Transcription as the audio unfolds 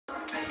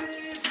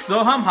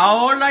Sohum, how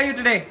old are you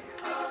today?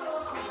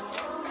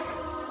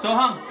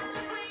 Sohum.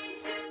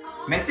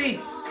 Messi.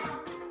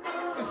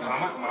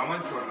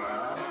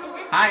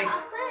 Hi.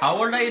 How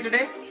old are you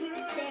today?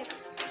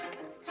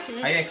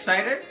 6. Are you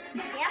excited?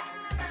 Yep.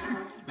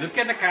 Look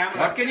at the camera.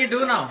 What can you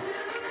do now?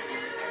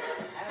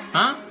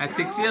 Huh? At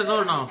 6 years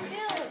old now.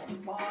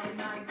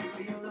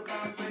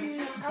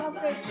 I'll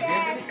play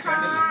chess,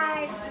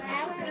 cards,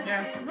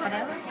 Yeah,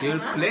 whatever. You'll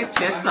play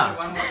chess, ah?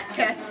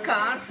 Chess,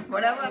 cards,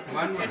 whatever.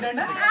 I'll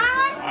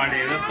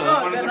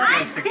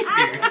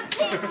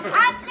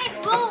play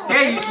boo.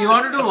 Hey, you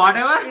want to do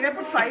whatever? You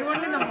put 5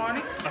 only in the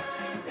morning.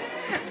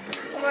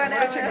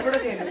 Whatever.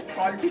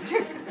 Quality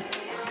check.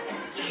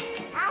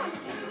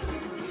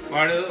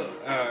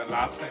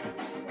 Last time.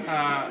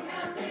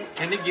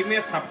 Can you give me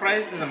a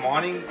surprise in the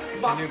morning?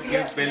 Can you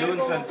give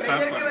balloons and stuff?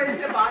 My parents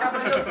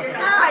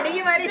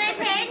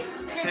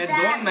did Hey,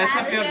 that. don't mess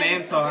up your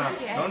name,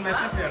 Sohum. Don't mess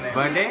up your name.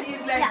 Birthday?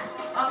 He's like,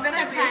 when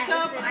I wake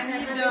up, I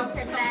need some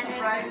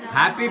surprise.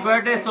 Happy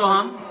birthday,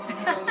 Sohum.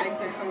 So like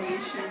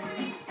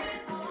decorations.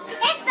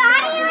 It's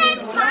not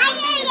even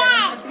fire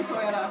yet.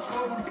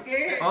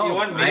 Okay. Oh, You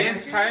want million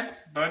nice. style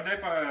birthday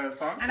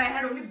song? And I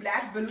had only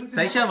black balloons.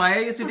 Saisha, why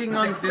are you sitting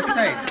on this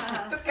side?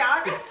 So क्या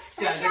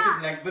है?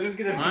 Black balloon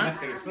ki Huh?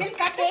 We'll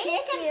cut the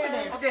cake and put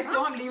it. Okay,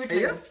 so हम leave it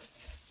here.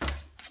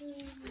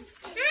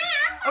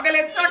 Okay,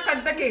 let's not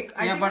cut the cake.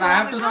 Yeah, think but so I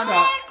have to will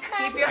stop.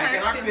 Keep your I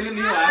hands cannot still. film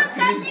you. I am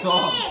filming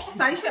Sohum.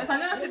 Saisha,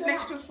 Sanjana, sit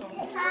next to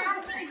Sohum.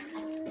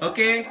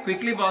 Okay,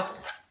 quickly, boss.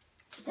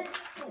 Do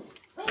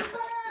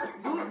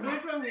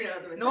it from here.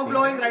 No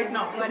blowing right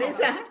now. What is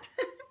that?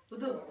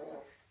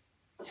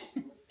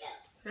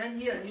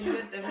 Stand here. You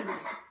get everybody.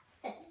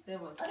 I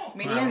want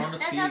Minions. to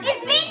That's see okay. you.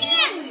 It's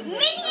minions.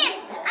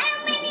 Minions. I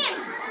have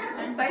minions.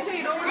 Saisha,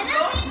 you don't I want to have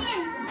blow?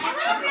 minions. I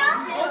will blow.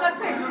 Oh,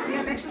 that's it.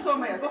 Yeah, next to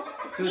Somaya. Go. No,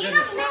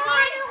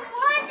 I don't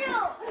want to.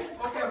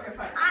 Okay, okay,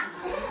 fine.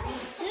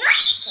 No.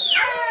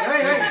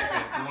 Hey, hey.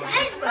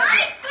 It's my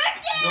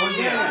birthday.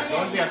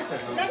 Don't be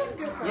upset. Let him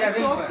do Yeah, It's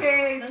wait.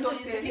 okay. It's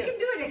okay. You can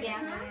do it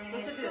again.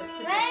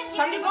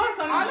 Sanju, go.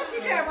 Sanju. All of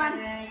you do it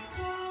once.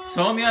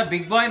 Sohum, you are a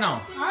big boy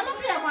now. All of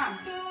you at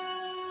once.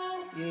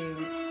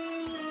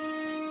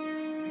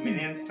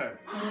 Million style.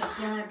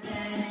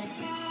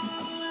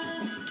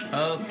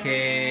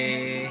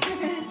 Okay.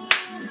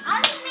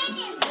 All the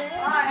minions.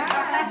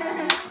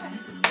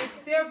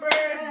 It's your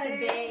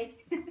birthday.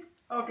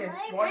 Okay,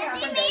 what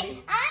happened,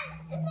 Daddy? I'm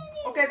still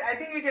Okay, I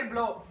think we can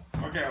blow.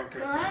 Okay, okay.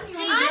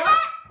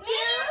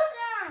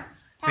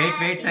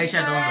 Wait,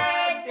 Saisha, don't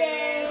do.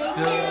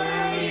 To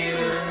you.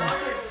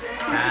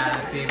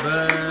 Happy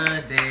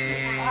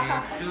birthday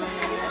to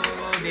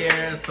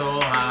dear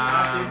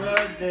Sohum.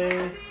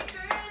 birthday.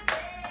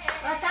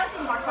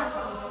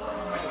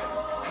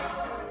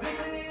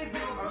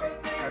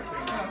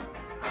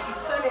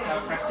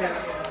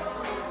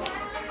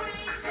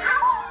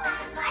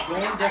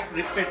 Don't just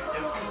rip it,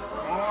 just a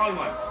small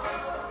one.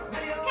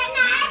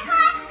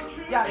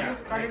 Yeah, Yeah,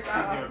 you've cut next it is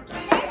out. your turn.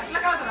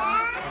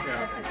 Okay,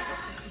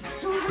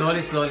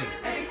 okay. Slowly.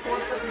 I think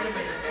fourth of the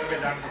Okay,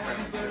 done.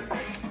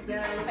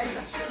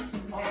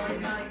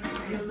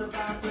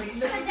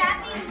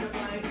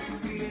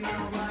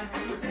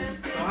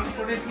 Sohum,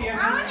 put it here.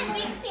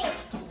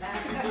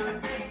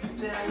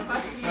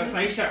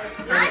 Saisha.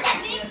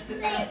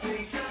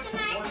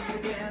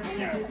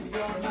 Yeah.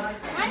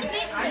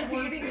 I'm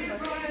feeding this.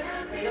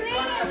 Just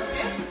one cup,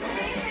 okay?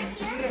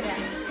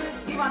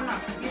 Give one now.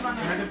 Give one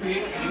You now. have to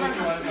feed, give it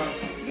to one dog.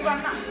 Give one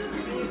now.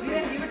 Give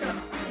it to one.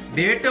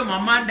 Give it to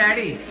mama and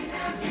daddy.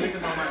 Give it to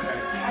mama and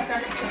daddy. I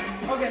cut it.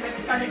 Okay, let's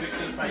cut Give it. it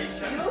to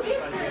Saisha. You give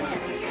Sanjay.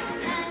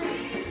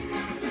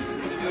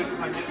 Give it to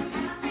Sanjay.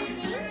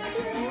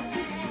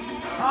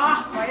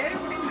 Ah, why are you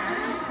putting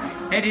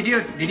that? Hey,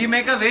 did you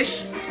make a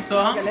wish,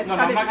 Sohum? Okay, let's No,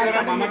 cut it. mama I'll give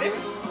cut it, mama it. give it.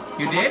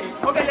 You did?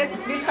 Okay,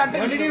 we'll cut it.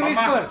 What did you wish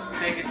Mama, for?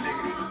 take it.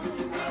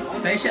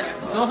 Saisha,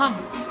 Sohum,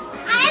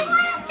 I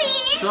want to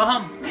feed.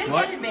 Some.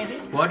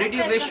 What did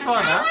you wish for,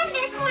 I huh? want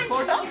this one.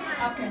 Photo?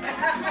 Okay.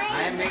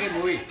 I am making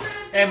movie.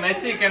 Hey,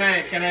 Messi, can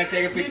I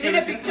take a We picture? need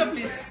a picture,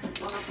 please.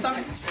 Some,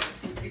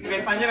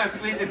 Wait, Sanjana,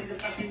 squeeze it.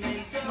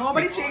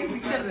 nobody's taking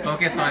picture there.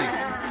 Okay, sorry.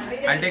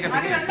 I'll take a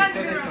Auntie, picture. run,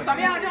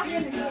 Samya, aaja.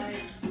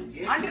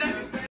 Auntie, run.